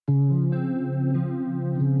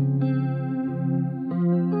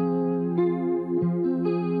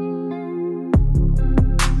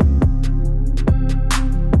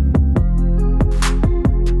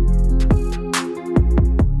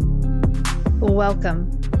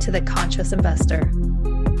Welcome to the Conscious Investor.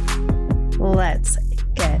 Let's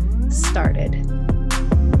get started.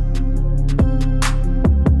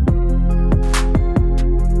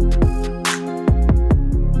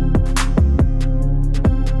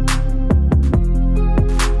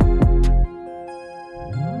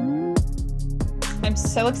 I'm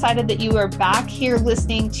so excited that you are back here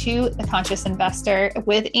listening to The Conscious Investor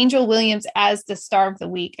with Angel Williams as the star of the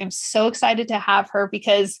week. I'm so excited to have her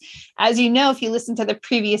because, as you know, if you listen to the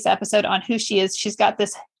previous episode on who she is, she's got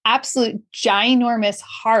this absolute ginormous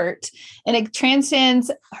heart, and it transcends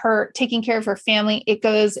her taking care of her family. It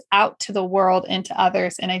goes out to the world and to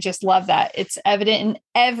others. And I just love that. It's evident in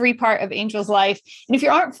every part of Angel's life. And if you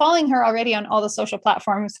aren't following her already on all the social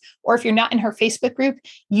platforms, or if you're not in her Facebook group,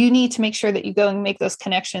 you need to make sure that you go and make those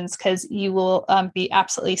connections, because you will be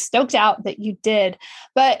absolutely stoked out that you did.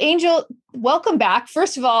 But Angel, welcome back.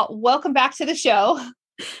 First of all, welcome back to the show.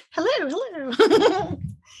 Hello.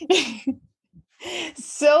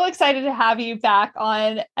 So excited to have you back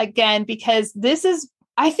on again, because this is,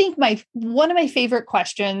 I think, one of my favorite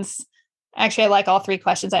questions. Actually, I like all three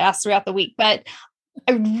questions I ask throughout the week, but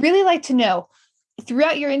I'd really like to know,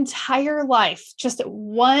 throughout your entire life, just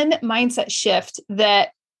one mindset shift that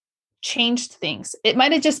changed things. It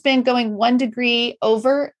might have just been going 1 degree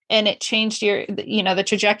over and it changed your, the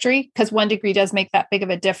trajectory, because 1 degree does make that big of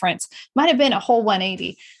a difference. Might have been a whole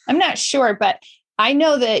 180. I'm not sure, but I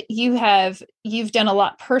know that you've done a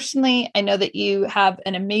lot personally. I know that you have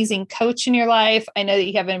an amazing coach in your life. I know that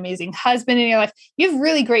you have an amazing husband in your life. You have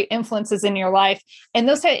really great influences in your life. And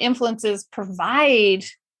those type of influences provide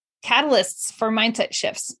catalysts for mindset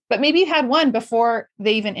shifts. But maybe you had one before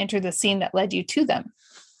they even entered the scene that led you to them.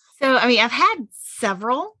 So, I've had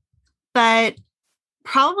several, but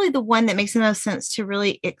probably the one that makes the most sense to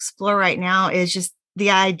really explore right now is just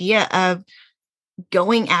the idea of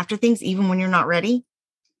going after things even when you're not ready.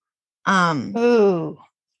 Ooh.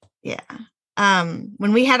 Yeah.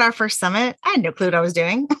 When we had our first summit, I had no clue what I was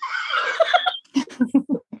doing.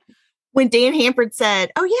 When Dan Hampard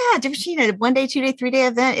said, "Oh yeah, difference between a 1 day, 2 day, 3 day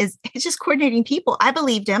event it's just coordinating people," I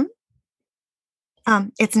believed him.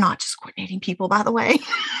 It's not just coordinating people, by the way.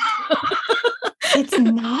 It's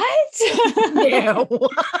not? No.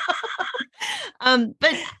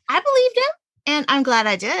 But I believed him, and I'm glad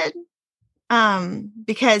I did.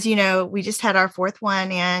 Because, we just had our fourth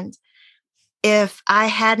one, and if I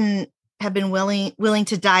hadn't have been willing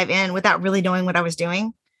to dive in without really knowing what I was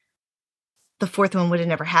doing, the fourth one would have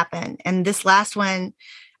never happened. And this last one,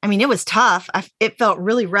 it was tough. It felt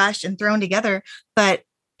really rushed and thrown together, but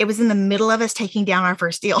it was in the middle of us taking down our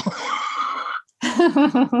first deal.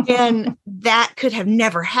 And that could have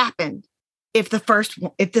never happened if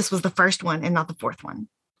this was the first one and not the fourth one.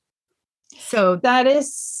 So that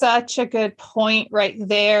is such a good point right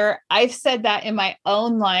there. I've said that in my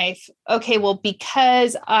own life. Okay, well,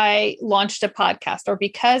 because I launched a podcast, or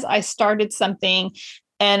because I started something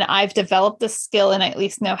and I've developed the skill and I at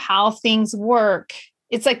least know how things work.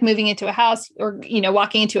 It's like moving into a house, or,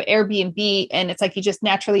 walking into an Airbnb, and it's like you just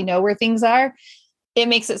naturally know where things are. It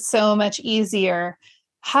makes it so much easier.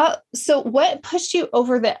 So what pushed you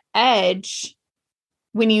over the edge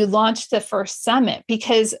when you launched the first summit?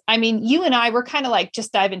 Because you and I were kind of like,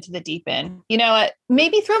 just dive into the deep end,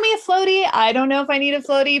 maybe throw me a floaty. I don't know if I need a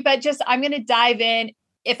floaty, but just, I'm going to dive in.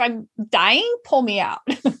 If I'm dying, pull me out.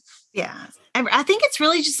 Yeah. I think it's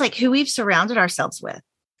really just like who we've surrounded ourselves with.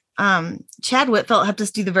 Chad Whitfeld helped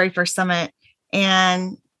us do the very first summit,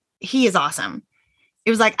 and he is awesome. It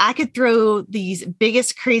was like, I could throw these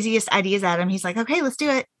biggest, craziest ideas at him. He's like, okay, let's do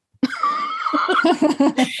it.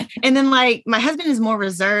 And then, like, my husband is more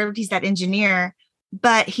reserved. He's that engineer,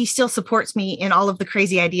 but he still supports me in all of the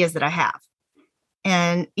crazy ideas that I have.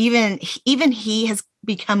 And even he has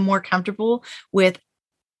become more comfortable with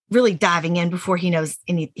really diving in before he knows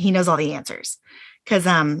all the answers. Cause,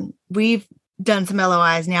 we've done some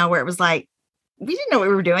LOIs now where it was like, we didn't know what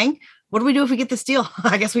we were doing. What do we do if we get this deal?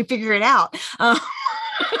 I guess we figure it out.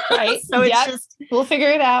 Right. So it's just, we'll figure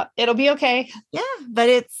it out. It'll be okay. Yeah. But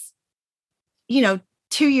it's,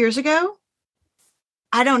 2 years ago,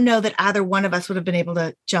 I don't know that either one of us would have been able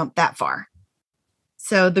to jump that far.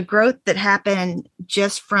 So the growth that happened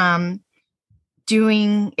just from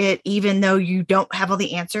doing it, even though you don't have all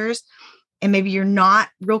the answers and maybe you're not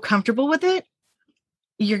real comfortable with it,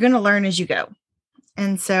 you're going to learn as you go.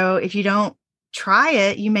 And so if you don't try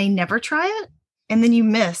it, you may never try it. And then you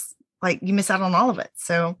miss out on all of it.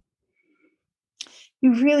 So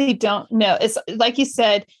you really don't know. It's like you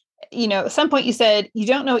said, at some point you said, you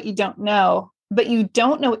don't know what you don't know, but you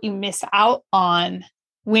don't know what you miss out on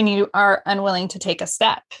when you are unwilling to take a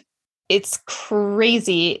step. it's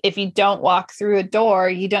crazy. If you don't walk through a door,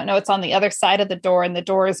 you don't know what's on the other side of the door, and the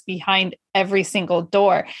door is behind every single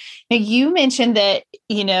door. Now, you mentioned that,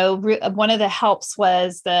 one of the helps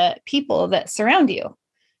was the people that surround you.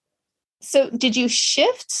 So did you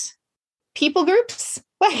shift people groups?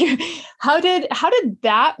 Like, how did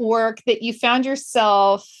that work, that you found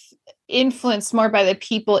yourself influenced more by the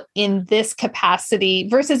people in this capacity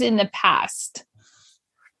versus in the past?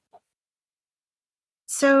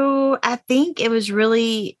 So I think it was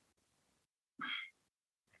really,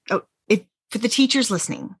 for the teachers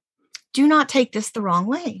listening, do not take this the wrong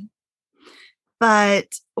way.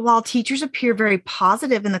 But while teachers appear very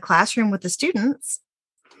positive in the classroom with the students,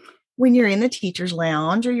 when you're in the teacher's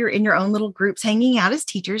lounge or you're in your own little groups hanging out as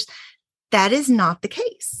teachers, that is not the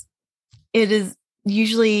case. It is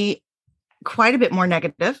usually quite a bit more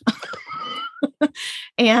negative.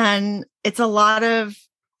 And it's a lot of,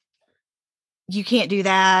 you can't do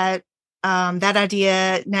that. That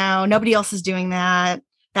idea, no, nobody else is doing that.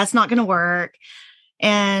 That's not going to work.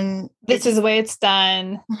 And this is the way it's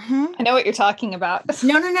done. Mm-hmm. I know what you're talking about.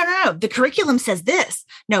 No. The curriculum says this.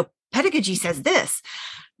 No, pedagogy says this.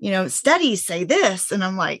 Studies say this. And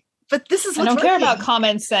I'm like, but this is what's I don't care working. about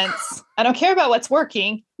common sense. I don't care about what's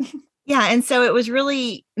working. Yeah. And so it was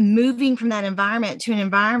really moving from that environment to an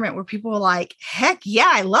environment where people were like, heck yeah,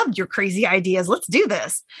 I loved your crazy ideas. Let's do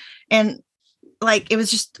this. And like, it was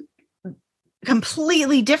just a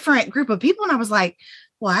completely different group of people. And I was like,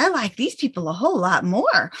 well, I like these people a whole lot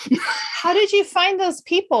more. How did you find those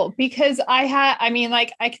people? Because I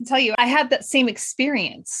can tell you, I had that same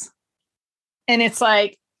experience. And it's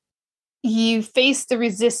like, you face the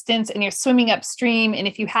resistance and you're swimming upstream. And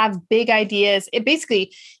if you have big ideas,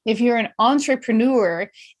 if you're an entrepreneur,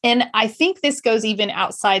 and I think this goes even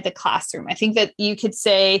outside the classroom, I think that you could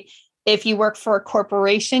say, if you work for a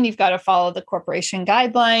corporation, you've got to follow the corporation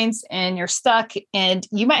guidelines, and you're stuck, and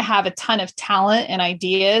you might have a ton of talent and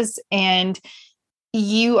ideas, and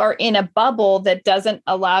you are in a bubble that doesn't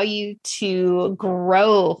allow you to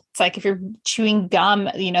grow. It's like if you're chewing gum,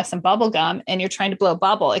 some bubble gum, and you're trying to blow a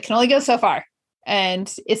bubble, it can only go so far,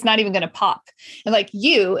 and it's not even going to pop. And like,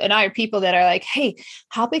 you and I are people that are like, hey,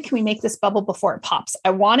 how big can we make this bubble before it pops? I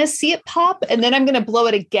want to see it pop, and then I'm going to blow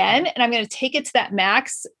it again, and I'm going to take it to that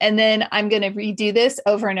max, and then I'm going to redo this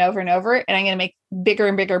over and over and over, and I'm going to make bigger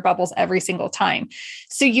and bigger bubbles every single time.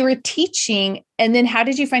 So you were teaching, and then how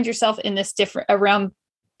did you find yourself in this around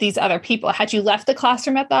these other people? Had you left the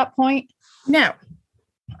classroom at that point? No.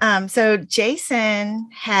 So Jason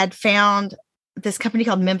had found this company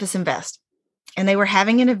called Memphis Invest, and they were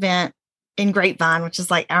having an event in Grapevine, which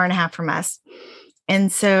is like an hour and a half from us.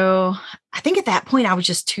 And so I think at that point I was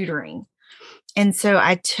just tutoring. And so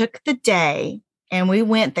I took the day and we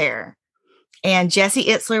went there, and Jesse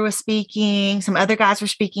Itzler was speaking, some other guys were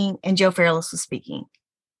speaking, and Joe Fairless was speaking.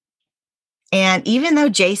 And even though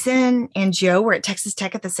Jason and Joe were at Texas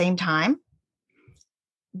Tech at the same time,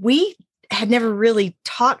 we had never really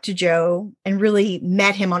talked to Joe and really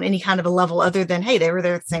met him on any kind of a level other than, hey, they were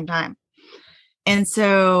there at the same time. And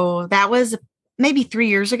so that was maybe 3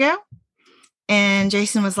 years ago. And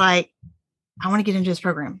Jason was like, I want to get into this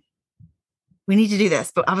program. We need to do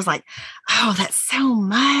this. But I was like, oh, that's so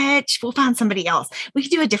much. We'll find somebody else. We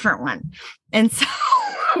could do a different one. And so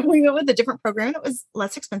we went with a different program that was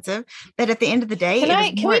less expensive. But at the end of the day,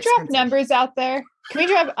 can we drop numbers out there? Can we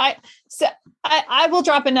drop? I will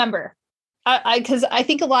drop a number. Because I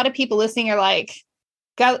think a lot of people listening are like,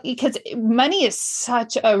 God, because money is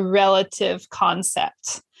such a relative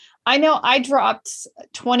concept. I know I dropped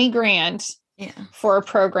 20 grand for a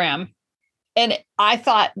program, and I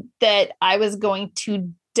thought that I was going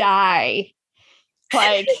to die.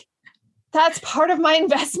 Like, that's part of my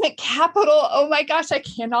investment capital. Oh my gosh, I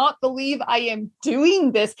cannot believe I am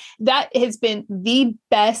doing this. That has been the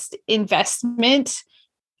best investment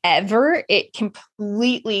ever. It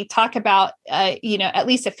completely, talk about, at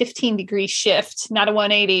least a 15-degree shift, not a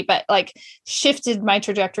 180, but like shifted my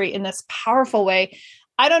trajectory in this powerful way.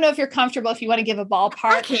 I don't know if you're comfortable, if you want to give a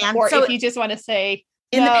ballpark, or if you just want to say,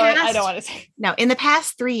 I don't want to say. No, in the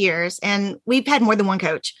past 3 years, and we've had more than one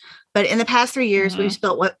coach, but in the past 3 years, we've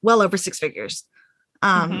spent well over six figures.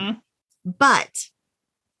 But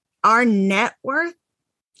our net worth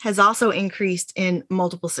has also increased in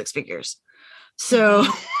multiple six figures. So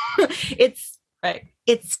it's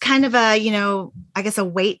kind of a, I guess a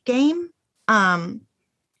weight game.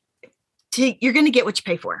 You're going to get what you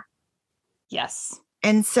pay for. Yes.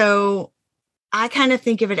 And so I kind of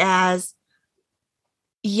think of it as,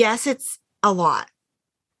 yes, it's a lot.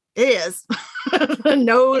 It is.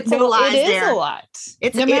 no lies there. It is a lot.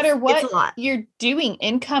 No matter what you're doing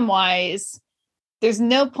income wise, there's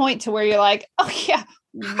no point to where you're like, oh yeah,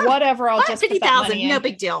 whatever, I'll just put that money in. No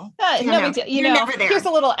big deal. No big deal. You're never there. Here's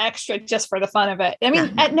a little extra just for the fun of it. I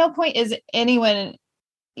mean, at no point is anyone,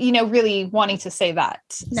 really wanting to say that.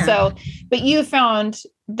 No. So, but you found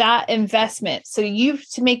that investment. So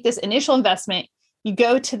to make this initial investment, you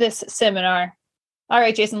go to this seminar. All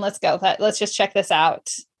right, Jason, let's go. Let's just check this out.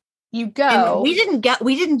 You go. And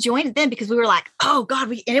we didn't join it then because we were like, oh God,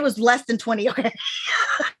 and it was less than 20. Okay.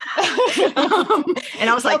 And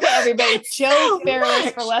I was like, okay, everybody, Joe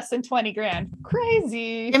Ferris for less than 20 grand.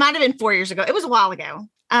 Crazy. It might've been 4 years ago. It was a while ago.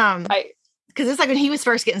 Right. Because it's like when he was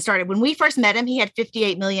first getting started. When we first met him, he had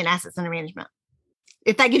 58 million assets under management.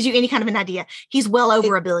 If that gives you any kind of an idea, he's well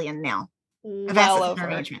over $1 billion now of assets under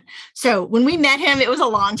management. So when we met him, it was a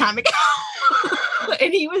long time ago.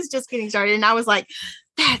 And he was just getting started. And I was like,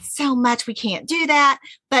 that's so much. We can't do that.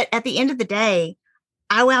 But at the end of the day,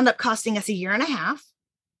 I wound up costing us 1.5 years.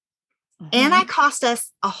 Mm-hmm. And I cost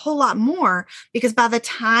us a whole lot more because by the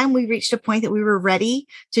time we reached a point that we were ready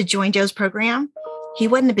to join Joe's program, he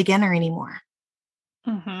wasn't a beginner anymore.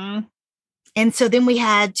 Mm-hmm. And so then we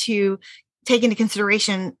had to take into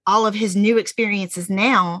consideration all of his new experiences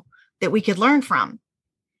now that we could learn from.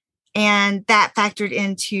 And that factored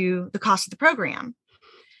into the cost of the program.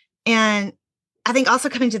 And I think also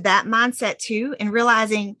coming to that mindset too, and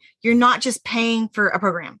realizing you're not just paying for a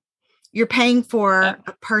program, you're paying for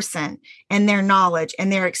a person and their knowledge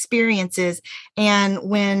and their experiences. And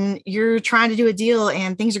when you're trying to do a deal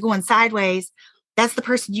and things are going sideways, that's the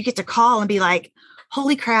person you get to call and be like,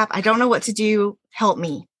 holy crap, I don't know what to do. Help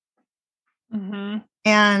me. Mm-hmm.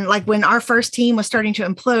 And like when our first team was starting to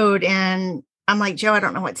implode and I'm like, Joe, I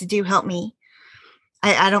don't know what to do. Help me.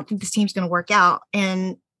 I don't think this team's going to work out.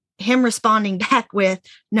 And him responding back with,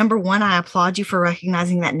 number one, I applaud you for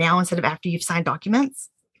recognizing that now instead of after you've signed documents.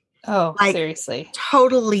 Oh, like, seriously.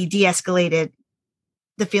 Totally de-escalated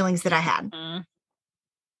the feelings that I had. Mm-hmm.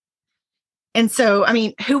 And so, I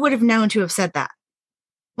mean, who would have known to have said that?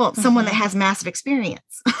 Well, someone that has massive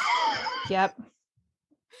experience. Yep.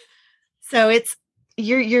 So it's,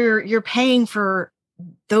 you're paying for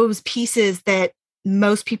those pieces that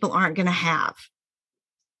most people aren't going to have.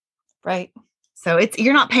 Right. So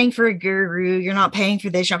you're not paying for a guru. You're not paying for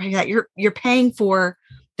this. You're not paying for that. You're paying for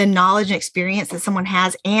the knowledge and experience that someone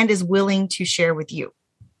has and is willing to share with you.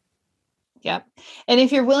 Yep. And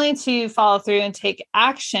if you're willing to follow through and take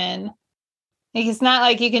action, it's not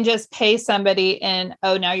like you can just pay somebody and,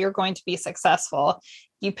 oh, now you're going to be successful.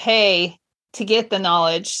 You pay to get the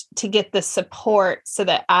knowledge, to get the support so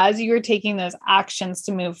that as you're taking those actions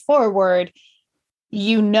to move forward,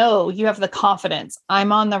 you have the confidence.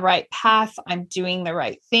 I'm on the right path. I'm doing the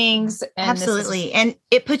right things. And absolutely. And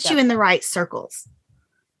it puts you in the right circles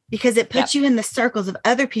because it puts you in the circles of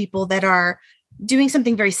other people that are doing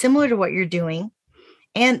something very similar to what you're doing.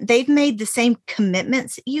 And they've made the same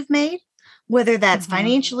commitments that you've made, whether that's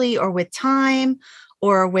financially or with time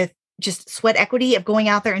or with just sweat equity of going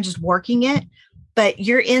out there and just working it. But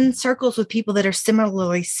you're in circles with people that are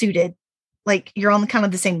similarly suited. Like you're on kind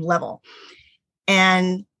of the same level.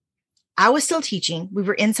 And I was still teaching. We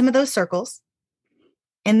were in some of those circles.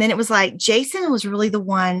 And then it was like, Jason was really the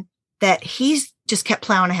one that he's just kept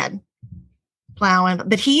plowing ahead,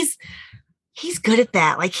 but he's good at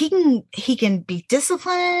that. Like he can be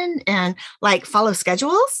disciplined and like follow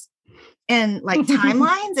schedules and like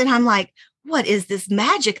timelines. And I'm like, what is this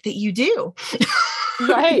magic that you do?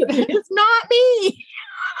 Right. It's not me.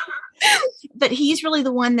 But he's really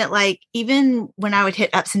the one that like, even when I would hit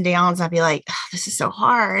ups and downs, I'd be like, oh, this is so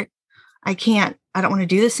hard. I don't want to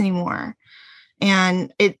do this anymore.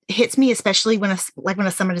 And it hits me, especially when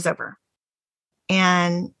a summit is over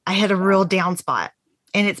and I hit a real down spot.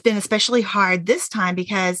 And it's been especially hard this time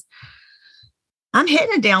because I'm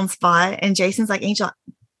hitting a down spot and Jason's like, Angel,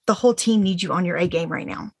 the whole team needs you on your A game right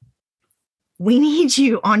now. We need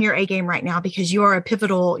you on your A game right now because you're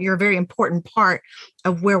a very important part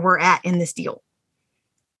of where we're at in this deal.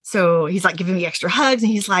 So he's like giving me extra hugs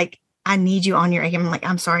and he's like, I need you on your A game. I'm like,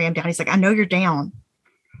 I'm sorry, I'm down. He's like, I know you're down,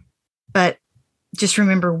 but just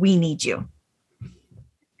remember, we need you.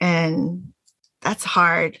 And that's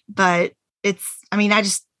hard, but it's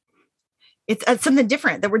something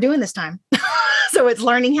different that we're doing this time. So it's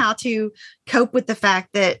learning how to cope with the fact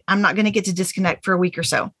that I'm not going to get to disconnect for a week or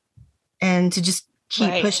so. And to just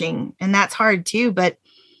keep pushing. And that's hard too. But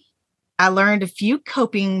I learned a few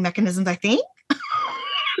coping mechanisms, I think.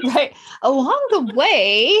 Right. Along the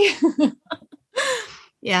way.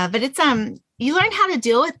 Yeah. But it's, you learn how to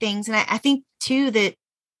deal with things. And I think too, that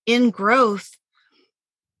in growth,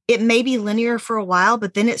 it may be linear for a while,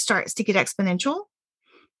 but then it starts to get exponential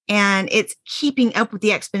and it's keeping up with the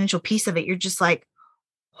exponential piece of it. You're just like,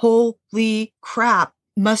 holy crap,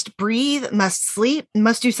 must breathe, must sleep,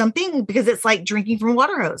 must do something, because it's like drinking from a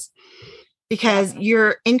water hose, because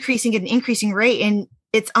you're increasing at an increasing rate and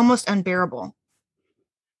it's almost unbearable.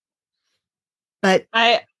 But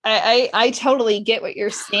I totally get what you're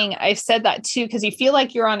saying. I've said that too, because you feel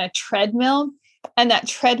like you're on a treadmill, and that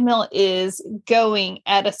treadmill is going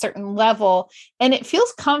at a certain level, and it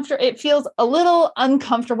feels comfortable. It feels a little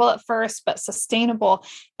uncomfortable at first, but sustainable.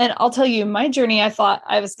 And I'll tell you, my journey, I thought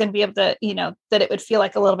I was going to be able to, that it would feel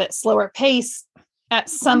like a little bit slower pace at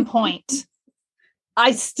some point.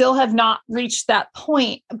 I still have not reached that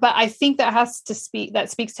point, but I think that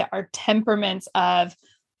speaks to our temperaments of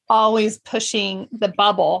always pushing the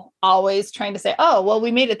bubble, always trying to say, oh, well,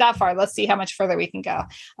 we made it that far. Let's see how much further we can go.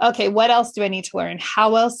 Okay, what else do I need to learn?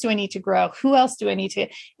 How else do I need to grow? Who else do I need to?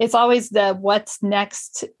 It's always the what's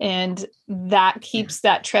next. And that keeps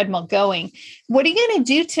that treadmill going. What are you going to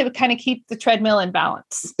do to kind of keep the treadmill in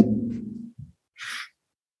balance?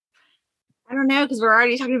 I don't know, because we're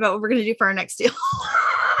already talking about what we're going to do for our next deal.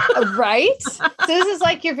 Right? So this is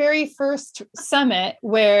like your very first summit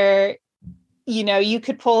where you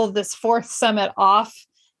could pull this fourth summit off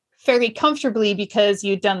fairly comfortably because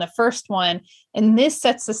you'd done the first one. And this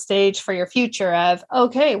sets the stage for your future of,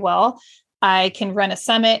 okay, well, I can run a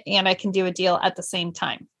summit and I can do a deal at the same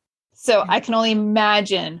time. So I can only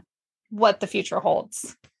imagine what the future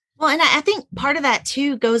holds. Well, and I think part of that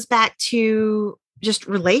too goes back to just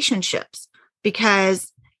relationships,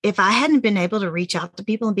 because if I hadn't been able to reach out to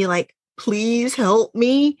people and be like, please help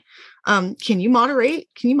me. Can you moderate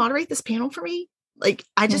this panel for me? Like,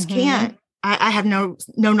 I just can't. I have no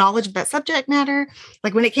knowledge of that subject matter.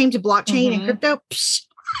 Like when it came to blockchain and crypto.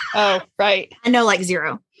 Oh, right. I know like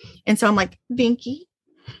zero. And so I'm like, Vinky,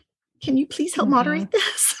 can you please help moderate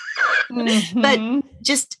this? But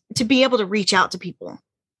just to be able to reach out to people,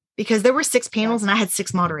 because there were 6 panels and I had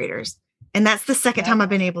 6 moderators. And that's the second time I've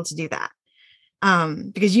been able to do that.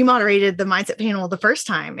 Because you moderated the mindset panel the first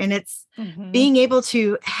time, and it's being able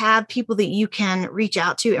to have people that you can reach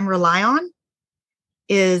out to and rely on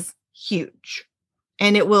is huge.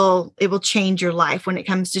 And it will change your life when it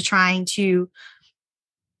comes to trying to,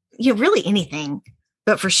 really anything,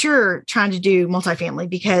 but for sure trying to do multifamily,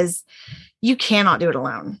 because you cannot do it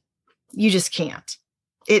alone. You just can't.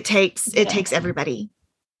 It takes everybody.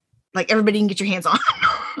 Like everybody can get your hands on.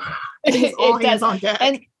 It's all hands on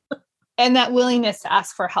deck. And that willingness to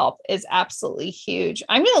ask for help is absolutely huge.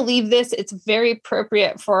 I'm going to leave this. It's very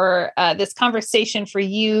appropriate for this conversation for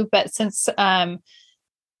you. But since, and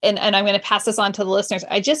I'm going to pass this on to the listeners,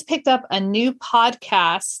 I just picked up a new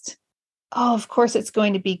podcast. Oh, of course, it's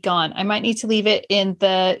going to be gone. I might need to leave it in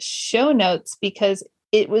the show notes because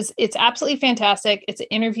it's absolutely fantastic. It's an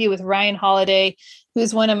interview with Ryan Holiday,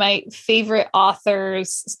 who's one of my favorite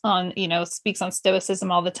authors on, speaks on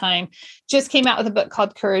stoicism all the time, just came out with a book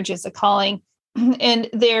called Courage is a Calling. And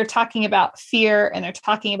they're talking about fear and they're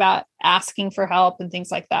talking about asking for help and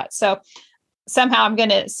things like that. So somehow I'm going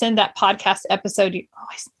to send that podcast episode.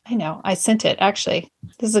 I know I sent it. Actually,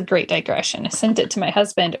 this is a great digression. I sent it to my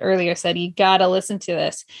husband earlier, said, you got to listen to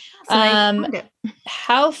this.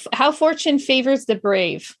 How fortune favors the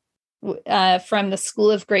brave from the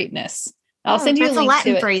School of Greatness. I'll send you a link. That's a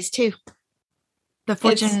Latin phrase too. The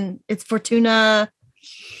fortune, it's fortuna.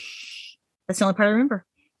 That's the only part I remember.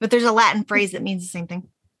 But there's a Latin phrase that means the same thing.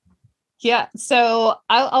 Yeah. So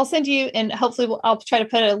I'll send you, and hopefully I'll try to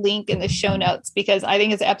put a link in the show notes, because I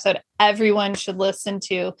think it's an episode everyone should listen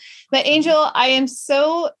to. But Angel, I am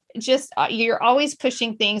so you're always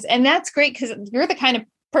pushing things, and that's great because you're the kind of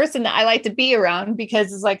person that I like to be around,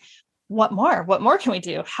 because it's like, what more can we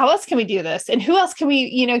do? How else can we do this? And who else can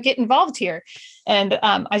we, get involved here? And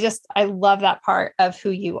I love that part of who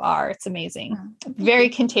you are. It's amazing. Very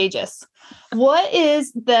contagious. What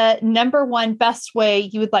is the number one best way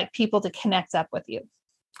you would like people to connect up with you?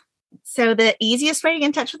 So the easiest way to get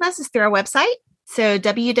in touch with us is through our website. So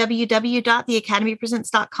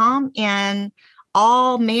www.theacademypresents.com, and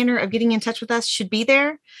all manner of getting in touch with us should be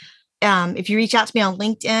there. If you reach out to me on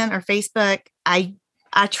LinkedIn or Facebook, I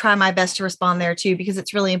try my best to respond there too, because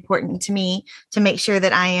it's really important to me to make sure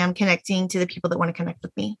that I am connecting to the people that want to connect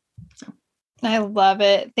with me. So. I love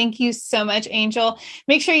it. Thank you so much, Angel.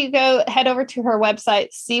 Make sure you head over to her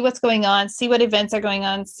website, see what's going on, see what events are going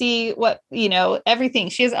on, see what, everything.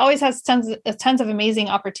 She always has tons of amazing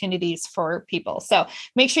opportunities for people. So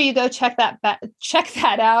make sure you go check that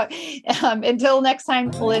out. Until next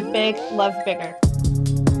time, live big, love bigger.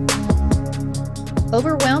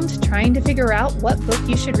 Overwhelmed trying to figure out what book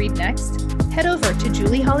you should read next? Head over to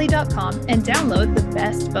julieholly.com and download the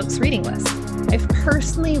best books reading list. I've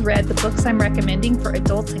personally read the books I'm recommending for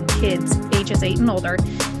adults and kids ages 8 and older,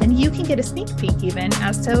 and you can get a sneak peek even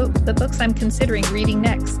as to the books I'm considering reading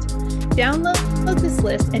next. Download this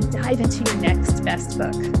list and dive into your next best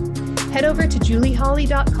book. Head over to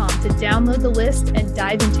julieholly.com to download the list and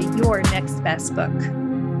dive into your next best book.